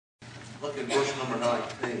Look at verse number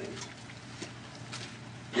 19.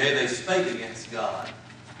 Yea, they spake against God.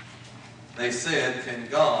 They said, can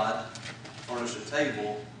God furnish a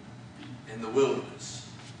table in the wilderness?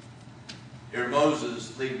 Here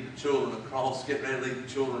Moses leading the children across, getting ready to lead the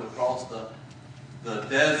children across the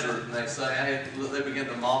desert, and they say, hey, they begin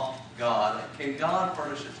to mock God. Can God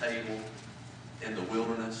furnish a table in the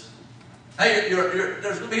wilderness? Hey,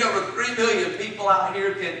 there's going to be over 3 million people out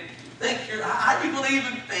here. How you going to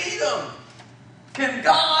even feed them? Can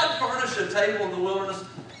God furnish a table in the wilderness?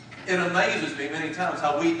 It amazes me many times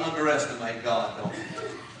how we underestimate God, don't we?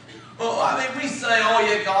 Well, I mean, we say, oh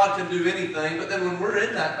yeah, God can do anything, but then when we're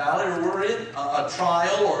in that valley, or we're in a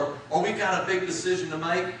trial, or we've got a big decision to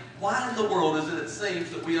make, why in the world is it seems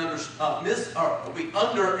that we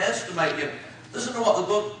underestimate Him? Listen to what the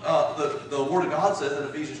book, the Word of God says in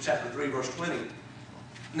Ephesians chapter 3, verse 20.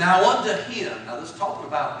 Now unto Him, now this is talking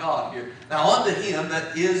about God here, now unto Him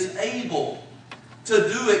that is able to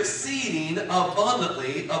do exceeding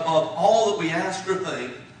abundantly above all that we ask or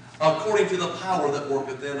think, according to the power that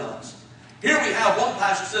worketh in us. Here we have one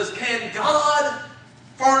passage that says, can God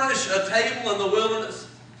furnish a table in the wilderness?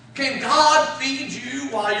 Can God feed you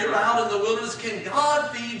while you're out in the wilderness? Can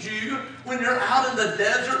God feed you when you're out in the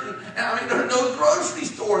desert? And I mean, there are no grocery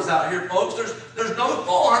stores out here, folks. There's no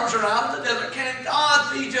farms. You're out in the desert. Can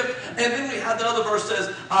God feed you? And then we have the other verse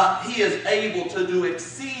says, He is able to do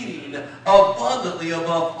exceeding abundantly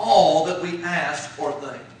above all that we ask or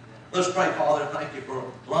think. Let's pray. Father, thank you for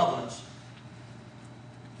loving us.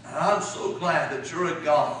 And I'm so glad that you're a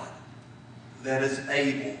God that is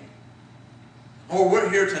able. Lord, we're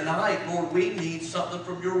here tonight. Lord, we need something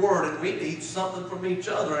from your word, and we need something from each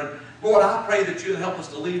other. And Lord, I pray that you'd help us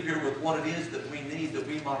to leave here with what it is that we need, that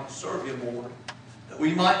we might serve you more. That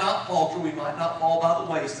we might not falter, we might not fall by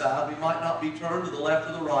the wayside, we might not be turned to the left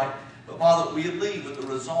or the right, but Father, we'd leave with the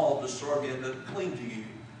resolve to serve you and to cling to you.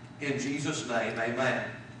 In Jesus' name, amen.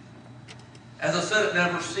 As I said, it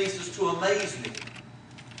never ceases to amaze me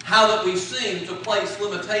how that we seem to place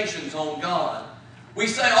limitations on God. We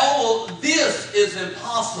say, oh, well, this is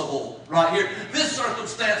impossible right here. This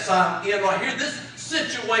circumstance I'm in right here. This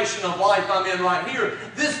situation of life I'm in right here.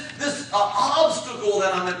 This obstacle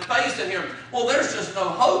that I'm facing here. Well, there's just no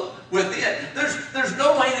hope with it. There's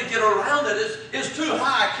no way to get around it. It's too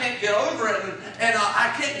high. I can't get over it. And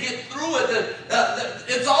I can't get through it.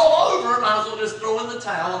 It's all over. Might as well just throw in the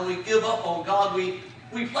towel and we give up on God. We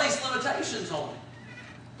place limitations on it.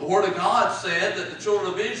 The Word of God said that the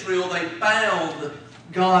children of Israel, they bound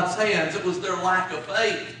God's hands. It was their lack of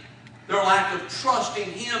faith, their lack of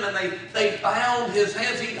trusting Him, and they bound His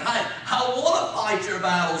hands. I want to fight your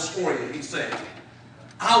battles for you, He said.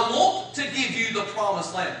 I want to give you the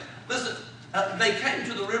promised land. Listen, they came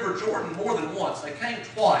to the River Jordan more than once. They came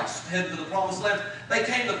twice headed to the promised land. They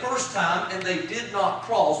came the first time, and they did not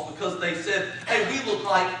cross because they said, hey, we look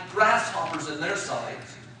like grasshoppers in their sight.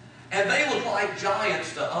 And they look like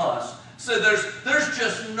giants to us. So there's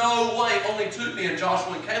just no way. Only two men,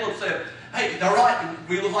 Joshua and Caleb, said, hey, they're right.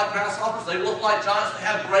 We look like grasshoppers. They look like giants. They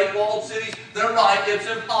have great walled cities. They're right. It's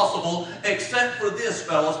impossible. Except for this,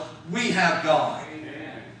 fellas. We have God.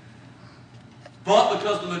 Amen. But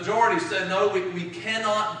because the majority said, no, we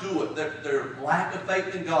cannot do it. Their lack of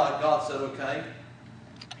faith in God, God said, okay,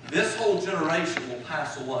 this whole generation will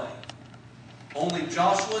pass away. Only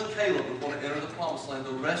Joshua and Caleb are going to enter the promised land.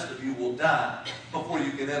 The rest of you will die before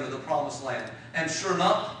you can enter the promised land. And sure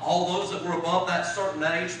enough, all those that were above that certain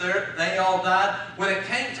age there, they all died. When it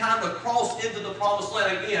came time to cross into the promised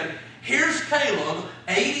land again, here's Caleb,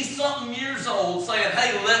 80-something years old, saying,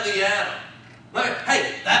 hey, let me at him.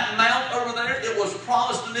 Hey, that mount over there, it was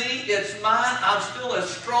promised to me. It's mine. I'm still as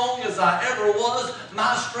strong as I ever was.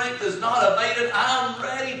 My strength is not abated. I'm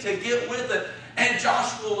ready to get with it. And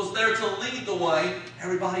Joshua was there to lead the way.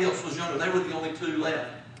 Everybody else was younger. They were the only two left.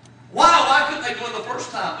 Why couldn't they go in the first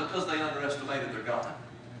time? Because they underestimated their God.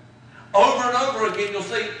 Over and over again, you'll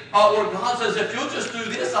see where God says, if you'll just do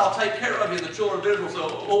this, I'll take care of you. And the children of Israel say,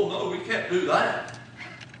 oh, no, we can't do that.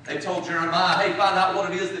 They told Jeremiah, hey, find out what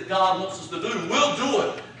it is that God wants us to do. We'll do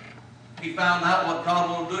it. He found out what God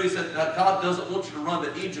wanted to do. He said, God doesn't want you to run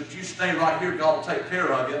to Egypt. You stay right here. God will take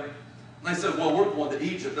care of you. And they said, well, we're going to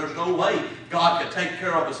Egypt. There's no way God can take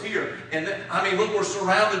care of us here. And then, I mean, look, we're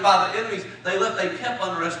surrounded by the enemies. They kept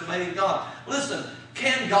underestimating God. Listen,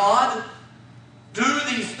 can God do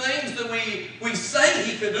these things that we say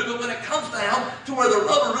He can do? But when it comes down to where the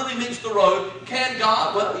rubber really meets the road, can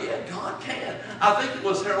God? Well, yeah, God can. I think it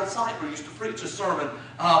was Harold Seitler used to preach a sermon.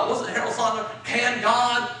 Was it Harold Seitler? Can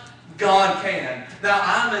God God can. Now,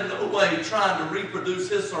 I'm in no way trying to reproduce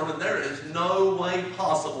his sermon. There is no way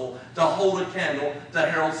possible to hold a candle to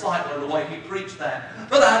Harold Sightler the way he preached that.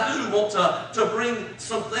 But I do want to bring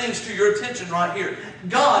some things to your attention right here.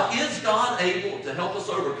 Is God able to help us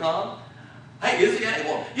overcome? Hey, is he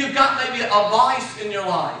able? You've got maybe a vice in your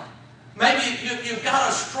life. Maybe you've got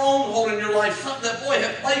a stronghold in your life, something that, boy,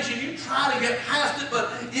 it plagues you. You try to get past it,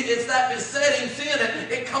 but it's that besetting sin.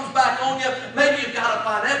 It comes back on you. Maybe you've got a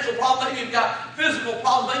financial problem. Maybe you've got physical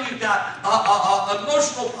problems. Maybe you've got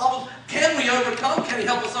emotional problems. Can we overcome? Can he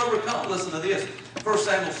help us overcome? Listen to this. 1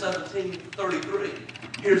 Samuel 17:33.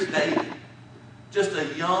 Here's David. Just a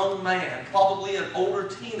young man, probably an older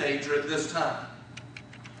teenager at this time.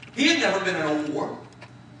 He had never been in a war.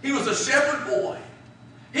 He was a shepherd boy.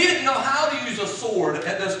 He didn't know how to use a sword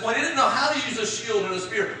at this point. He didn't know how to use a shield and a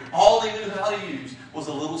spear. All he knew how to use was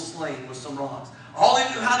a little sling with some rocks. All he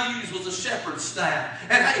knew how to use was a shepherd's staff.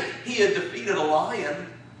 And hey, he had defeated a lion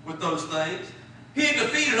with those things. He had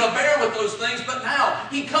defeated a bear with those things. But now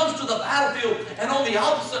he comes to the battlefield, and on the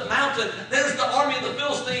opposite mountain, there's the army of the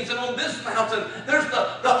Philistines. And on this mountain, there's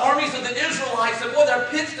the armies of the Israelites. And boy, they're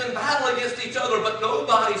pitched in battle against each other, but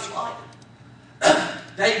nobody's fighting.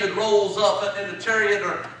 David rolls up in the chariot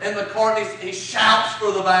or in the cart, and he shouts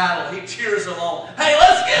for the battle. He cheers them on. Hey,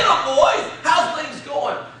 let's get them, boys. How's things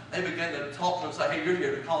going? They begin to talk to him and say, hey, you're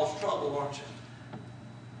here to cause trouble, aren't you?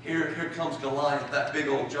 Here comes Goliath, that big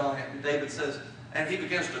old giant. And David says, and he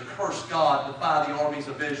begins to curse God, defy the armies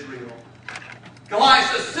of Israel.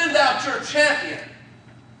 Goliath says, send out your champion.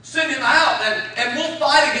 Send him out, and we'll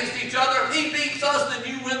fight against each other. If he beats us, then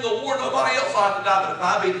you win the war. Nobody else will have to die. But if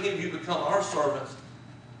I beat him, you become our servants.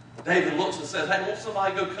 David looks and says, hey, won't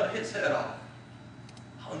somebody go cut his head off?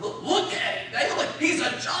 Oh, look at him. David, he's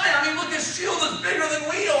a giant. I mean, look, his shield is bigger than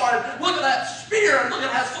we are. Look at that spear, and look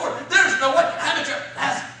at that sword. There's no way.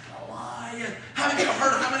 That's Goliath. Haven't you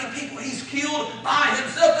heard how many people he's killed by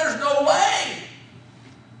himself? There's no way.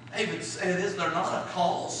 David said, is there not a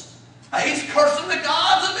cause? Hey, he's cursing the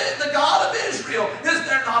God of Israel. Is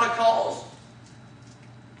there not a cause?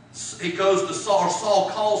 He goes to Saul, or Saul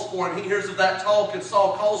calls for him. He hears of that talk, and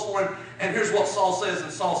Saul calls for him. And here's what Saul says.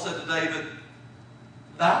 And Saul said to David,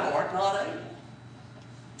 thou art not able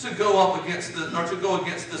to go against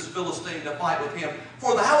this Philistine to fight with him.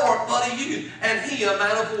 For thou art but a youth, and he a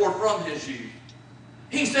man of war from his youth.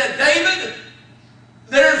 He said, David,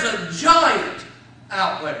 there's a giant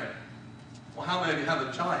out there. Well, how many of you have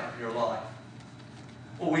a giant in your life?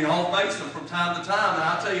 Well, we all face them from time to time, and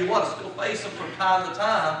I'll tell you what, I still face them from time to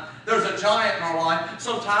time. There's a giant in our life.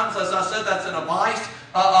 Sometimes, as I said, that's in a vice,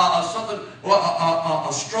 a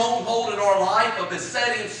stronghold in our life, a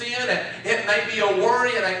besetting sin, and it may be a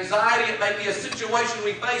worry and anxiety, it may be a situation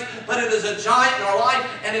we face, but it is a giant in our life,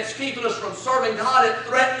 and it's keeping us from serving God. It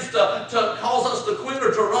threatens to cause us to quit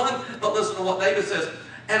or to run. But listen to what David says.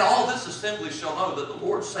 And all this assembly shall know that the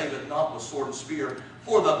Lord saveth not with sword and spear,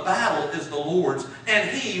 for the battle is the Lord's, and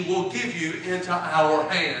he will give you into our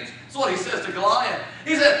hands. That's what he says to Goliath.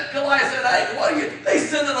 Goliath said, hey, what are you? They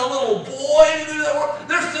sending a little boy to do that work?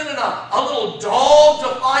 They're sending a little dog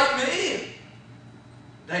to fight me.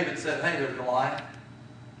 David said, hey there, Goliath.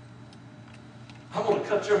 I'm going to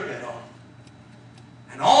cut your head off.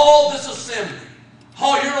 And all this assembly,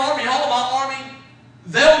 all your army, all my army,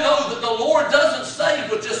 they'll know that the Lord doesn't save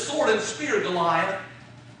with just sword and spear, Goliath.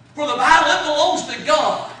 For the battle, it belongs to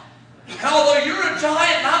God. And although you're a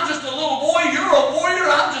giant and I'm just a little boy, you're a warrior,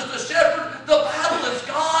 I'm just a shepherd, the battle is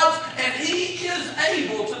God's, and he is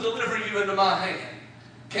able to deliver you into my hand.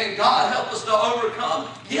 Can God help us to overcome?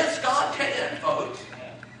 Yes, God can, folks.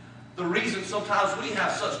 The reason sometimes we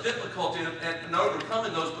have such difficulty in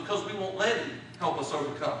overcoming those because we won't let him help us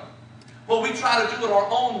overcome. Well, we try to do it our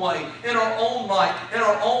own way, in our own might, in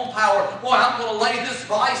our own power. Boy, I'm going to lay this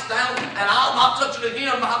vice down, and I'll not touch it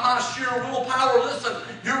again by my sheer willpower. Listen,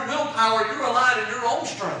 your willpower, you're relying on your own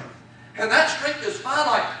strength. And that strength is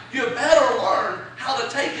finite. You better learn how to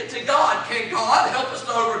take it to God. Can God help us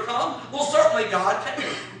to overcome? Well, certainly God can.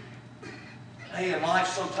 Hey, in life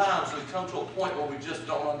sometimes we come to a point where we just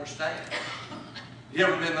don't understand. You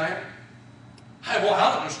ever been there? Hey, well,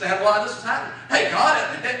 I don't understand why this is happening. Hey, God,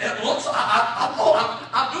 it looks, I thought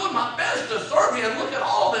I'm doing my best to serve you, and look at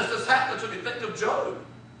all this that's happened to me. Think of Job.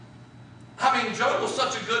 I mean, Job was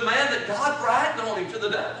such a good man that God bragged on him to the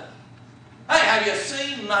devil. Hey, have you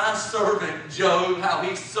seen my servant Job, how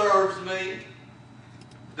he serves me?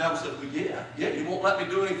 The devil said, well, yeah, you won't let me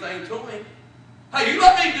do anything to him. Hey, you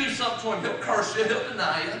let me do something to him, he'll curse you, he'll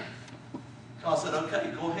deny you. God said,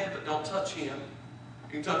 okay, go ahead, but don't touch him.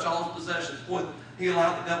 You can touch all his possessions. Boy, he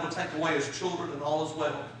allowed the devil to take away his children and all his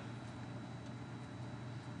wealth.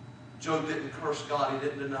 Job didn't curse God. He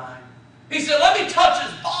didn't deny him. He said, let me touch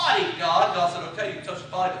his body, God. God said, okay, you can touch his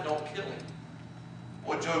body, but don't kill him.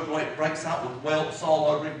 Boy, Job breaks out with welts all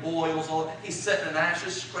over him, boils all over. He's sitting in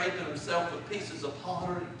ashes, scraping himself with pieces of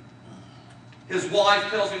pottery. His wife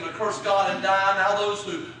tells him to curse God and die. Now those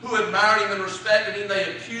who admired him and respected him,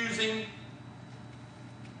 they accuse him.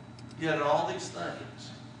 Yet in all these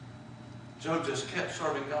things, Job just kept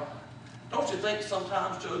serving God. Don't you think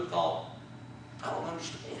sometimes Job thought, I don't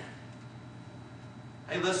understand.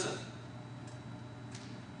 Hey, listen.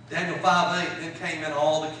 Daniel 5:8, then came in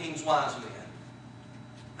all the king's wise men.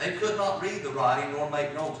 They could not read the writing nor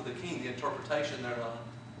make known to the king the interpretation thereof.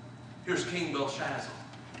 Here's King Belshazzar.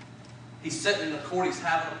 He's sitting in the court. He's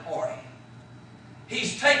having a party.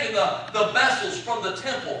 He's taking the vessels from the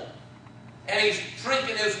temple and he's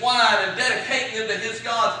drinking his wine and dedicating them to his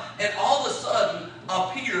gods. And all of a sudden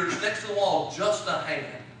appears next to the wall just a hand.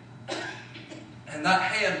 And that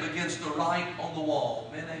hand begins to write on the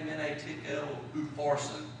wall. Mene, mene, tekel,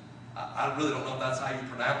 upharsin. I really don't know if that's how you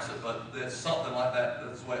pronounce it, but it's something like that.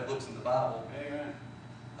 That's the way it looks in the Bible. Amen.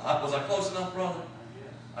 Was I close enough, brother?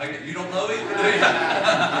 Yes. You don't know either, do you?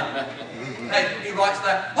 Hey, he writes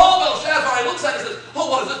that. Oh, Belshazzar, he looks at it and says, oh,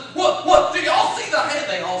 what is this? What? Do y'all see the hand?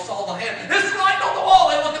 They all saw the hand. It's writing on the wall.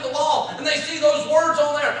 They look at the wall and they see those words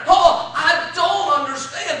on there. Oh, I don't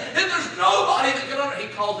understand. If there's nobody that can understand. He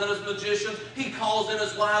calls in his magicians. He calls in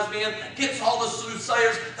his wise men. Gets all the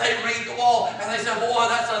soothsayers. They read the wall and they say, boy,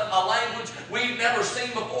 that's a language we've never seen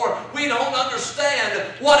before. We don't understand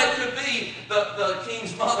what it could be. The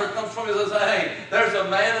king's mother comes from him and says, hey, there's a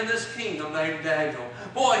man in this kingdom named Daniel.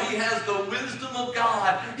 Boy, he has the wisdom of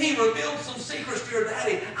God. He revealed some secrets to your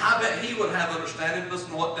daddy. I bet he would have understanding.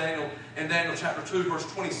 Listen to what in Daniel chapter 2, verse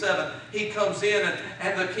 27, he comes in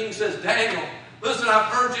and the king says, Daniel, listen,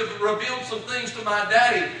 I've heard you've revealed some things to my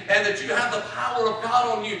daddy and that you have the power of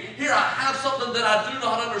God on you. Here, I have something that I do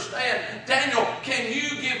not understand. Daniel, can you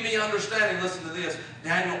give me understanding? Listen to this.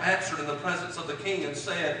 Daniel answered in the presence of the king and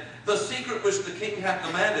said, the secret which the king hath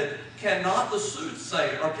demanded, cannot the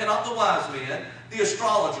soothsayer, or cannot the wise men, the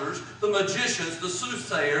astrologers, the magicians, the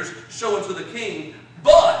soothsayers, show unto the king,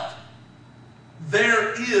 but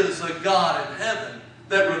there is a God in heaven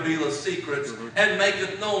that revealeth secrets and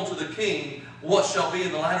maketh known to the king what shall be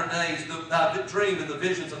in the latter days, thy dream and the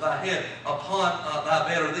visions of thy head upon thy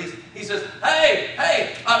bed are these. He says,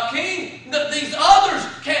 hey, king, these others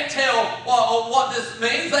can't tell what this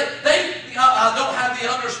means. They don't have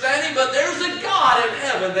the understanding, but there's a God in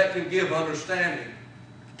heaven that can give understanding.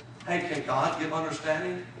 Hey, can God give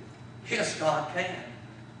understanding? Yes, God can.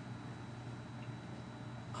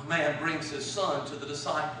 A man brings his son to the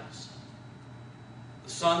disciples. The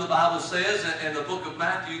son, the Bible says, in the book of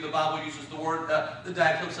Matthew, the Bible uses the word, the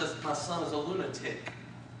dad comes and says, my son is a lunatic.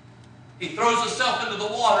 He throws himself into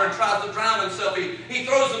the water and tries to drown himself. He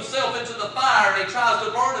throws himself into the fire and he tries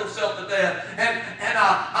to burn himself to death. And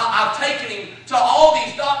I've taken him to all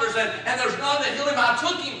these doctors and there's none to heal him. I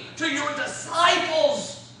took him to your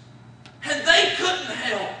disciples and they couldn't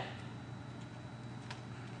help.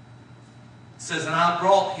 It says, and I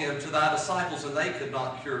brought him to thy disciples and they could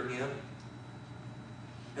not cure him.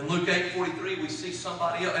 In Luke 8:43, we see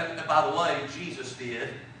somebody else, and by the way, Jesus did.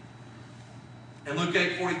 In Luke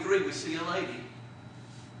 8:43, we see a lady.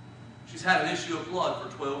 She's had an issue of blood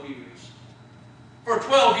for 12 years. For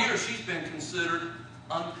 12 years, she's been considered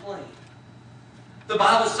unclean. The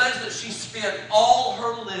Bible says that she spent all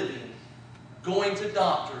her living going to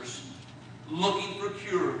doctors, looking for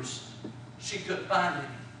cures. She couldn't find any.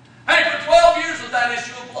 Hey, for 12 years with that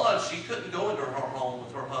issue of blood, she couldn't go into her home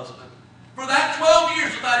with her husband. For that 12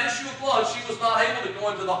 years of that issue of blood, she was not able to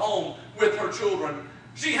go into the home with her children.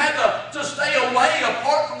 She had to stay away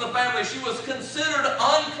apart from the family. She was considered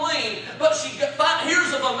unclean. But she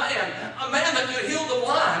hears of a man that could heal the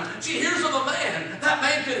blind. She hears of a man, that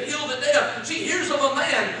man could heal the deaf. She hears of a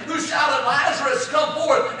man who shouted, Lazarus, come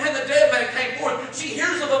forth, and the dead man came forth. She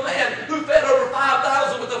hears of a man who fed over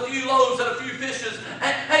 5,000 with a few loaves and a few fishes.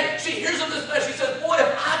 And hey, she hears of this man. She says, boy,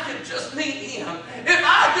 if I could just meet him, if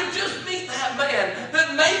I could just meet that man,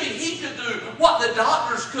 then maybe he could do what the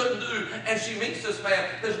doctors couldn't do. And she meets this man.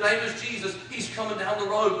 His name is Jesus. He's coming down the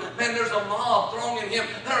road. Man, there's a mob thronging him.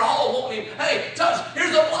 They're all wanting him. Hey, touch.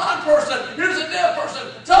 Here's a blind person. Here's a deaf person.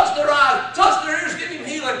 Touch their eyes. Touch their ears. Give him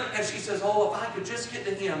healing. And she says, oh, if I could just get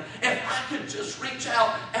to him. If I could just reach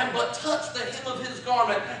out and but touch the hem of his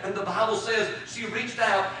garment. And the Bible says she reached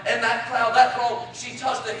out and that crowd, that throng, she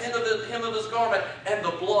touched the hem of his garment. And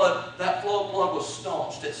the blood, that flow of blood was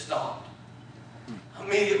staunched. It stopped.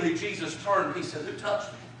 Immediately Jesus turned. He said, who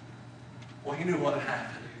touched me? Well, he knew what had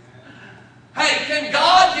happened. Hey, can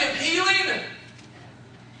God give healing?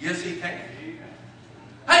 Yes, He can.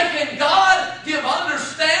 Hey, can God give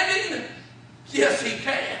understanding? Yes, He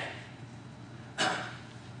can.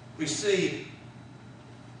 We see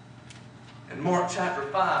in Mark chapter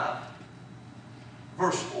 5,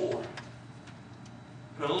 verse 4,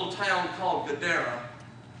 in a little town called Gadara,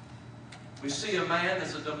 we see a man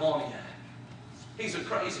that's a demoniac. He's a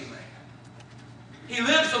crazy man. He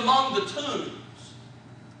lives among the tombs.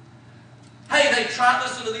 Hey, they tried,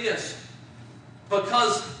 listen to this,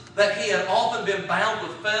 because that he had often been bound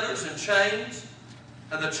with fetters and chains,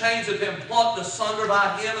 and the chains had been plucked asunder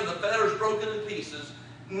by him, and the fetters broken in pieces,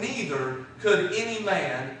 neither could any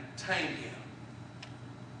man tame him.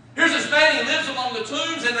 Here's this man, he lives among the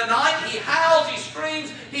tombs. In the night, he howls, he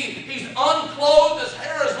screams, he's unclothed, his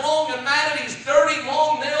hair is long and matted, he's dirty,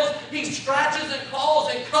 long nails, he scratches and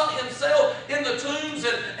claws and cut himself in the tombs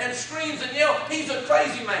and screams and yells. He's a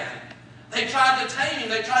crazy man. They tried to tame him.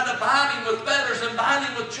 They tried to bind him with fetters and bind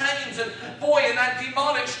him with chains. And boy, in that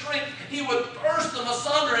demonic strength, he would burst them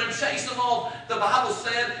asunder and chase them off. The Bible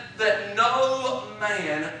said that no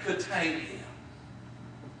man could tame him.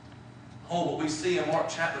 Oh, but we see in Mark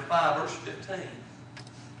chapter 5, verse 15.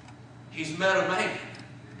 He's met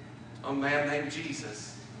a man named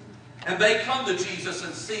Jesus. And they come to Jesus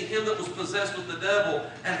and see him that was possessed with the devil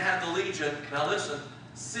and had the legion. Now listen,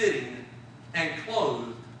 sitting and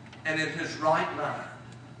clothed and in his right mind.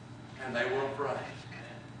 And they were afraid.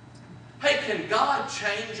 Hey, can God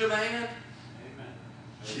change a man? Amen.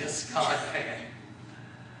 Yes, God can.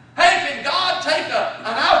 Hey, can God take an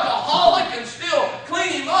alcoholic and still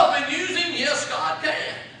clean him up and use him? Yes, God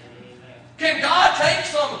can. Can God take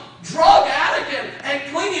some drug addict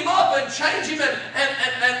and clean him up and change him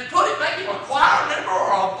and put him, make him a choir member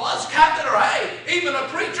or a bus captain or, hey, even a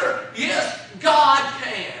preacher? Yes, God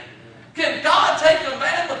can. Can God take a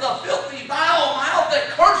man with a filthy, vile mouth that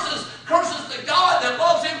curses the God that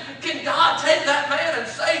loves him? Can God take that man and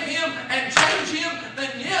save him and change him?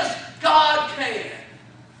 Then yes, God can.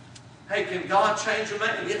 Hey, can God change a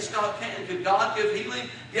man? Yes, God can. Can God give healing?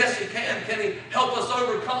 Yes, He can. Can He help us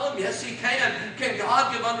overcome? Yes, He can. Can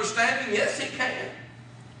God give understanding? Yes, He can.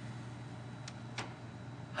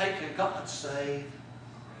 Hey, can God save?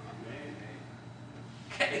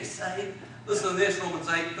 Can He save? Listen to this, Romans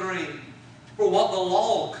 8:3. For what the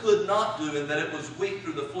law could not do, in that it was weak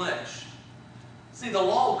through the flesh. See, the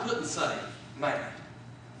law couldn't save man.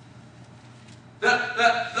 The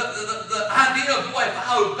idea of, boy, if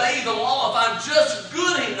I obey the law, if I'm just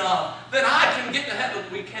good enough, then I can get to heaven.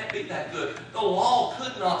 We can't be that good. The law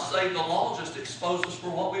could not save. The law just exposed us for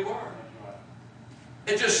what we were.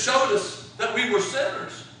 It just showed us that we were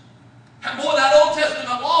sinners. And boy, that Old Testament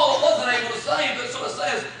law wasn't able to save us. So it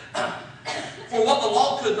says, for what the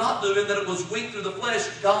law could not do, in that it was weak through the flesh,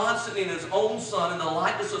 God sending His own Son in the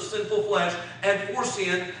likeness of sinful flesh, and for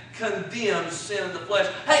sin, condemned sin in the flesh.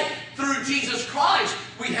 Hey, through Jesus Christ,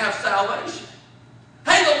 we have salvation.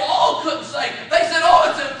 Hey, the law couldn't save. They said, oh,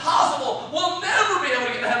 it's impossible. We'll never be able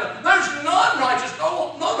to get to heaven. There's none righteous.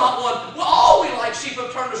 No, not one. Well, all we like sheep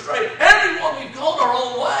have turned astray. Everyone, we've gone our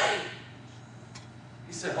own way.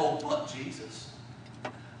 He said, oh, but Jesus.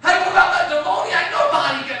 Hey, what about that demoniac?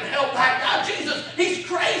 Nobody can help that guy. Jesus, he's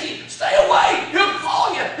crazy. Stay away. He'll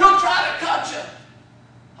call you. He'll try to cut you.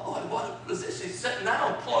 Oh, what is this? He's sitting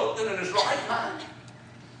down, clothed and in his right mind.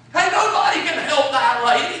 Hey, nobody can help that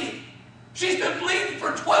lady. She's been bleeding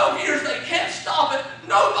for 12 years. They can't stop it.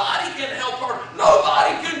 Nobody can help her.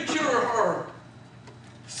 Nobody can cure her.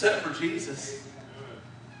 Except for Jesus.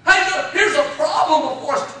 Hey, look, here's a problem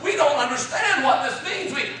before us. We don't understand what this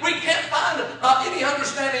means. We can't find any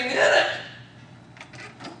understanding in it.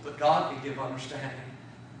 But God can give understanding.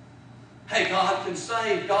 Hey, God can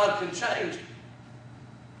save. God can change.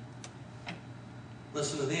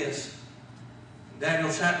 Listen to this. Daniel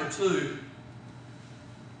chapter 2,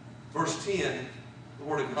 verse 10, the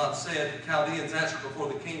Word of God said, the Chaldeans answered before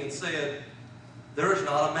the king and said, there is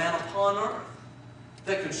not a man upon earth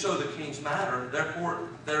that can show the king's matter. Therefore,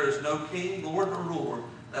 there is no king, lord, nor ruler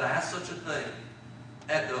that asks such a thing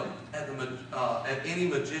at any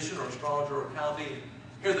magician or astrologer or Chaldean.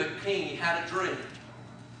 Here the king, he had a dream.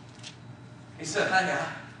 He said, hey,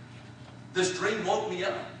 this dream woke me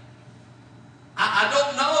up. I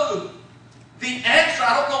don't know the answer.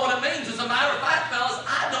 I don't know what it means. As a matter of fact, fellas,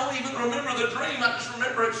 I don't even remember the dream. I just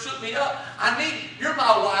remember it shook me up. You're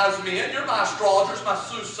my wise men. You're my astrologers, my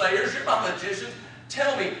soothsayers. You're my magicians.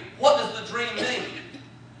 Tell me, what does the dream mean?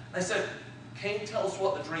 They said, King, tell us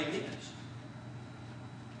what the dream is.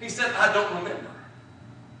 He said, I don't remember.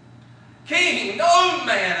 King, no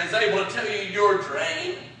man is able to tell you your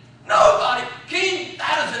dream. Nobody. King,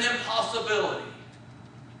 that is an impossibility.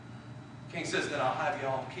 King says, then I'll have you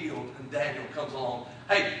all killed. And Daniel comes along.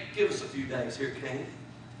 Hey, give us a few days here, King.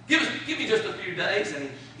 Give me just a few days. And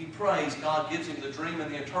he prays. God gives him the dream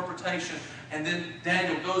and the interpretation. And then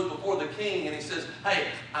Daniel goes before the king and he says, hey,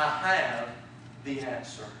 I have the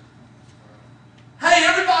answer. Hey,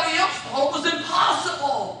 everybody else thought it was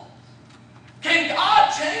impossible. Can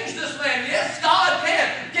God change this man? Yes, God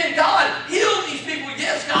can. Can God heal these people?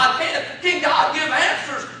 Yes, God can. Can God give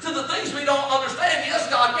answers to the things we don't understand? Yes,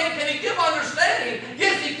 God can. Can He give understanding?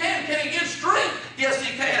 Yes, He can. Can He give strength? Yes,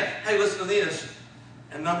 He can. Hey, listen to this.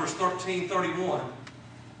 In Numbers 13:31.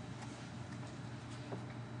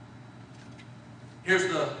 Here's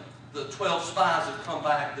the 12 spies that come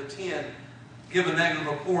back. The 10 give a negative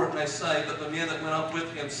report and they say, but the men that went up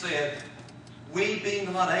with him said, we be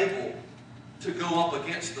not able to go up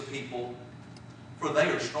against the people, for they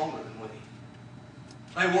are stronger than we.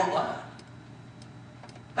 They weren't lying.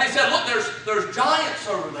 They said, look, there's giants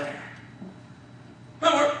over there.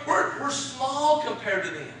 But we're small compared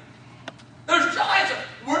to them. There's giants.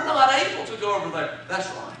 We're not able to go over there. That's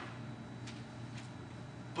right.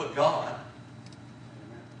 But God,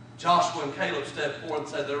 Joshua and Caleb stepped forward and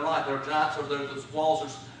said, they're right. There are giants over there. Those walls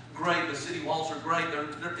are great. The city walls are great.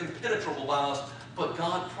 They're impenetrable by us. But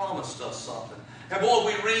God promised us something. And boy,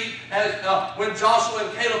 we read as when Joshua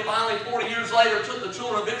and Caleb finally, 40 years later, took the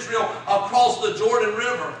children of Israel across the Jordan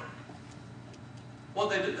River. What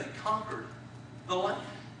did they do? They conquered the land.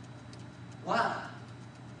 Why?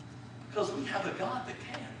 Because we have a God that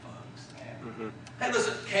can, folks. Mm-hmm. Hey,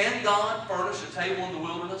 listen, can God furnish a table in the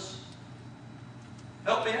wilderness?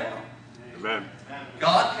 Help me out. Amen.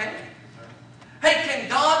 God can. Hey, can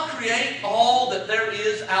God create all that there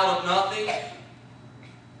is out of nothing?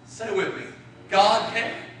 Say with me. God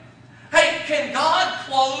can. Hey, can God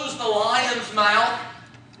close the lion's mouth?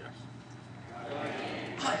 Yes.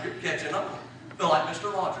 You're catching on. I feel like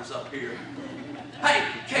Mr. Rogers up here. Hey,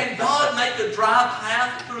 can God make a dry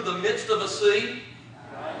path through the midst of a sea?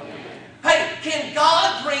 Hey, can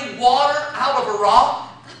God bring water out of a rock?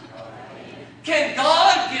 Can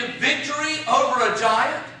God give victory over a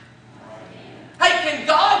giant? Hey, can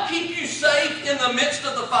God keep you safe in the midst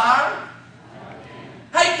of the fire?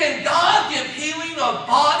 Hey, can God give healing of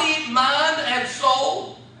body, mind, and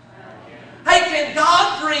soul? Hey, can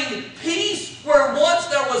God bring peace where once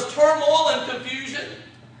there was turmoil and confusion?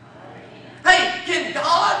 Hey, can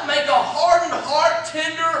God make a hardened heart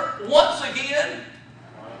tender once again?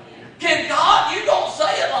 Can God, you don't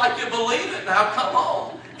say it like you believe it now, come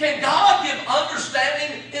on. Can God give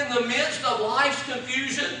understanding in the midst of life's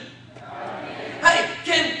confusion? Hey,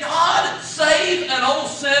 can God save an old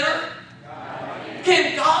sinner?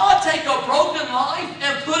 Can God take a broken life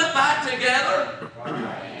and put it back together?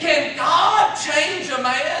 Can God change a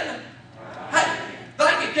man? Hey,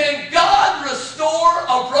 thank you. Can God restore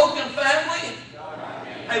a broken family?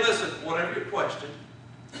 Hey, listen, whatever your question,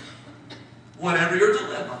 whatever your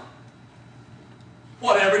dilemma,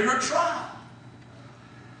 whatever your trial,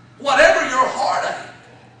 whatever your heartache,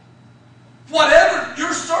 whatever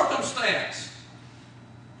your circumstance,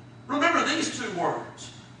 remember these two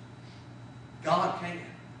words. God can.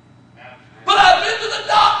 But I've been to the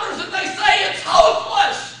doctors and they say it's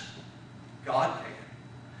hopeless. God can.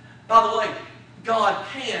 By the way, God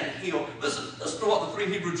can heal. Listen to what the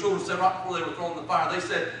 3 Hebrew children said right before they were thrown in the fire. They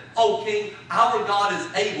said, "O King, our God is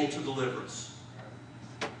able to deliver us."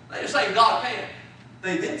 They were saying God can.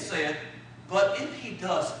 They then said, but if He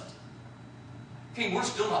doesn't, King, we're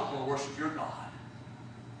still not going to worship your God.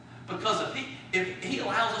 Because if He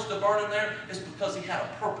allows us to burn in there, it's because He had a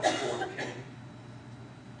purpose for it, King.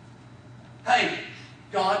 Hey,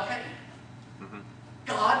 God can. Mm-hmm.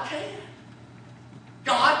 God can.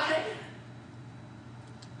 God can.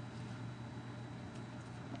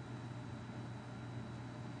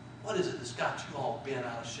 What is it that's got you all bent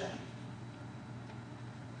out of shape?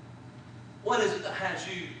 What is it that has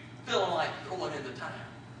you feeling like throwing in the towel?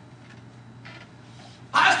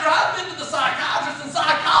 Pastor, I've been to the psychiatrists and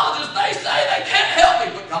psychologists. They say they can't help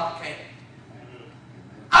me, but God can.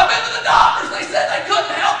 I've been to the doctors. They said they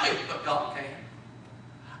couldn't help me, but God can.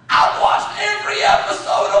 I've watched every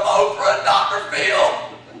episode of Oprah and Dr. Phil.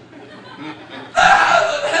 That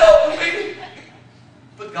hasn't helped me,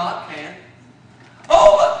 but God can.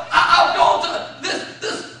 Oh, but I've gone to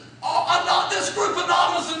this group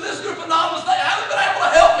anonymous and this group anonymous. They haven't been able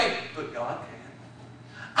to help me, but God can.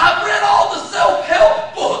 I've read all the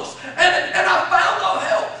self-help books and I found no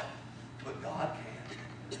help, but God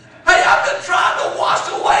can. Hey, I've been trying to wash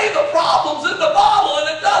away the problems in the bottle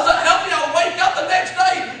and it doesn't help me. I wake up the next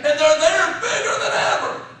day and they're there bigger than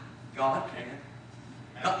ever. God can.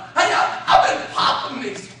 Hey, I've been popping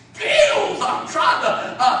these pills tools. I'm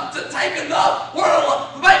trying to take enough where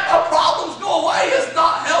it'll make my problems go away. It's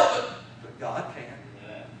not helping. But God can.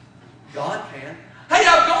 God can. Hey,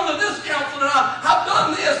 I've gone to this counselor and I've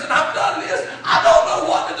done this and I've done this. I don't know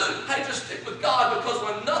what to do. Hey, just stick with God, because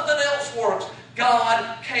when nothing else works,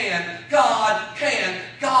 God can. God can.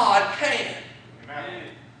 God can. Amen.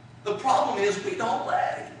 The problem is we don't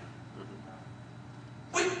let Him.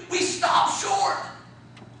 We stop short.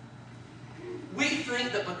 We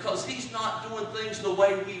think that because He's not doing things the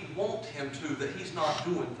way we want Him to, that He's not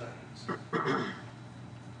doing things.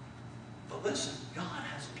 But listen, God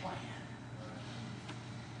has a plan.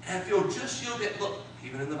 And if you'll just yield it, look,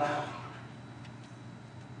 even in the valley,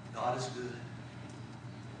 God is good.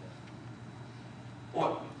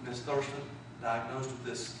 Boy, Miss Thurston diagnosed with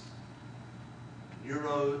this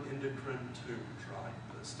neuroendocrine tumors, right?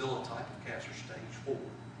 But it's still a type of cancer, stage 4,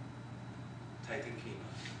 taking chemo.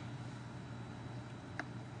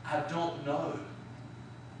 I don't know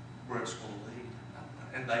where it's going to lead.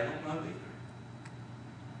 And they don't know either.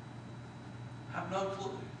 I have no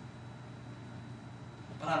clue.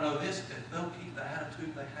 But I know this, if they'll keep the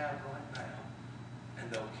attitude they have right now,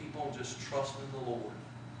 and they'll keep on just trusting the Lord,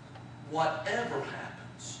 whatever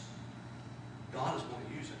happens, God is going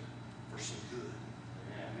to use it for some good.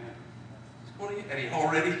 Amen. He's going to, and He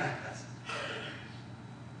already has.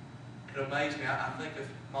 It amazed me. I think if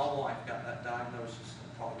my wife got that diagnosis,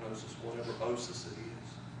 prognosis, whatever osis it is,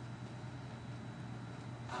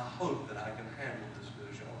 I hope that I can handle it as good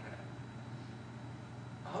as y'all have.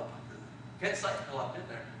 I hope I could. Can't say it until I've been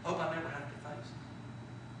there. Hope I never have to face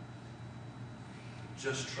it.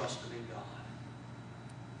 Just trusting in God.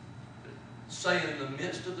 Say in the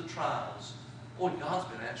midst of the trials, boy, God's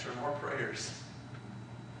been answering our prayers.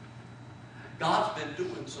 God's been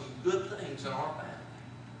doing some good things in our family.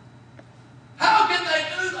 How can they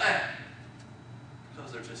do that?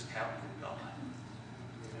 Because they're just counting on God.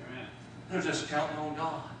 Amen. They're just counting on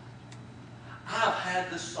God. I've had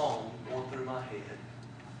this song going through my head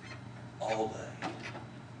all day.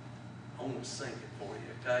 I want to sing it for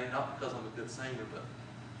you, okay? Not because I'm a good singer, but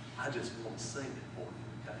I just want to sing it for you,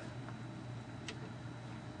 okay?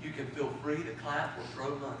 You can feel free to clap or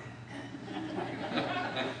throw money.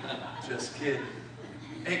 Just kidding.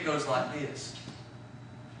 It goes like this.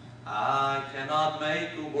 I cannot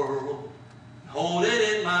make the world, hold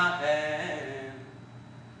it in my hand.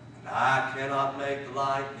 And I cannot make the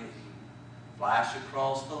lightning flash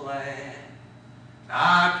across the land.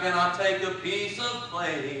 I cannot take a piece of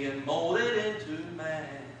clay and mold it into man.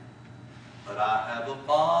 But I have a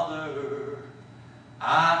Father,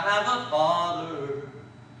 I have a Father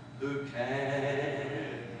who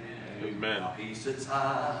can. Amen. A peace that's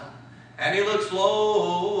high, and He looks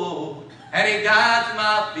low, and He guides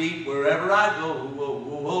my feet wherever I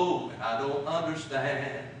go. And I don't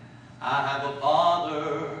understand. I have a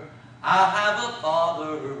Father, I have a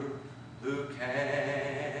Father who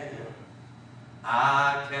can.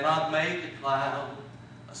 I cannot make a cloud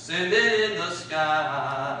ascended in the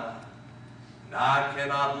sky. And I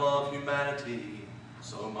cannot love humanity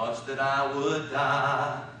so much that I would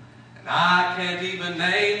die. And I can't even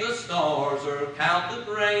name the stars or count the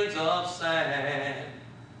grains of sand.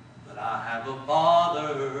 But I have a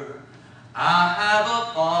Father, I have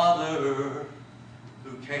a Father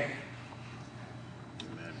who can.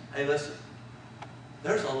 Amen. Hey, listen,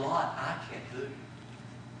 there's a lot I can't do.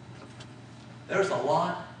 There's a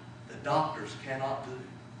lot the doctors cannot do.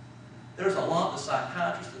 There's a lot the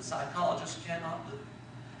psychiatrists and psychologists cannot do.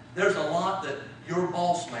 There's a lot that your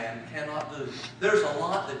boss man cannot do. There's a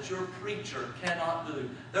lot that your preacher cannot do.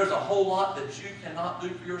 There's a whole lot that you cannot do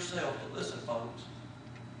for yourself. But listen, folks,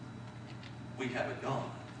 we have a God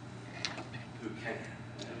who can.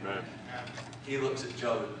 Amen. He looks at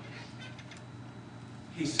Job.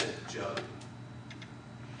 He said to Job,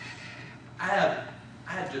 I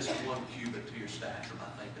have just 1 cubit to your stature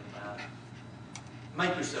by thinking about it.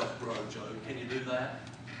 Make yourself grow, Job. Can you do that?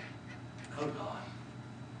 Oh, God,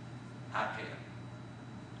 I can.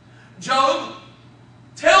 Job,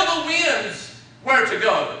 tell the winds where to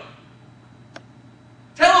go.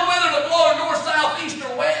 Tell them whether to blow north, south, east,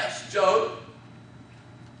 or west, Job.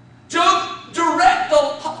 Job, direct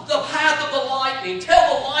the path of the lightning.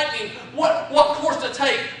 Tell the lightning what course to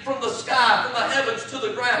take from the sky, from the heavens to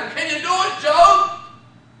the ground. Can you do it, Job?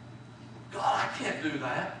 God, I can't do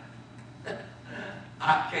that.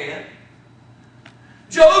 I can.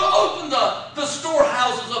 Job opened the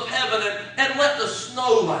storehouses of heaven and let the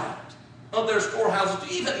snow out of their storehouses.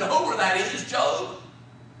 Do you even know where that is, Job?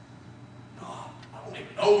 No, I don't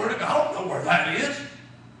even know where to go. I don't know where that is.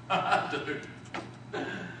 I do.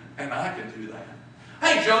 And I can do that.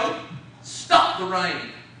 Hey, Job, stop the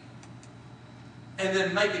rain. and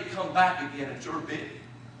then make it come back again at your bidding.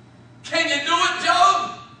 Can you do it,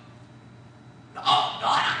 Job? Oh,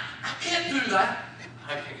 God, I can't do that.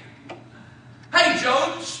 I can't. Hey,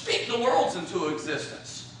 Job, speak the worlds into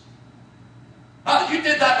existence. You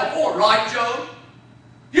did that before, right, Job?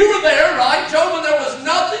 You were there, right, Job, when there was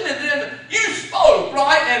nothing, and then you spoke,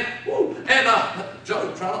 right? And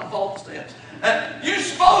Job, try not to fall off the steps. You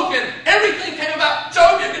spoke, and everything came about.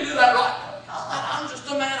 Job, you can do that, right? God, I'm just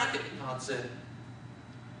a man. God said,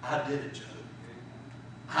 I did it, Job.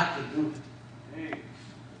 I can do it.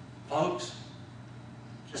 Folks,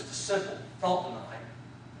 just a simple thought tonight.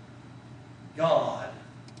 God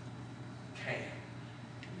can.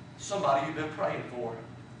 Somebody you've been praying for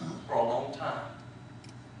a long time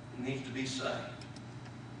needs to be saved.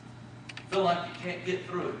 Feel like you can't get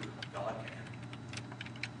through. God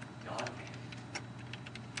can. God can.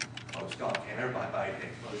 Folks, God can. Everybody bow your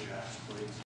head. Close your eyes, please.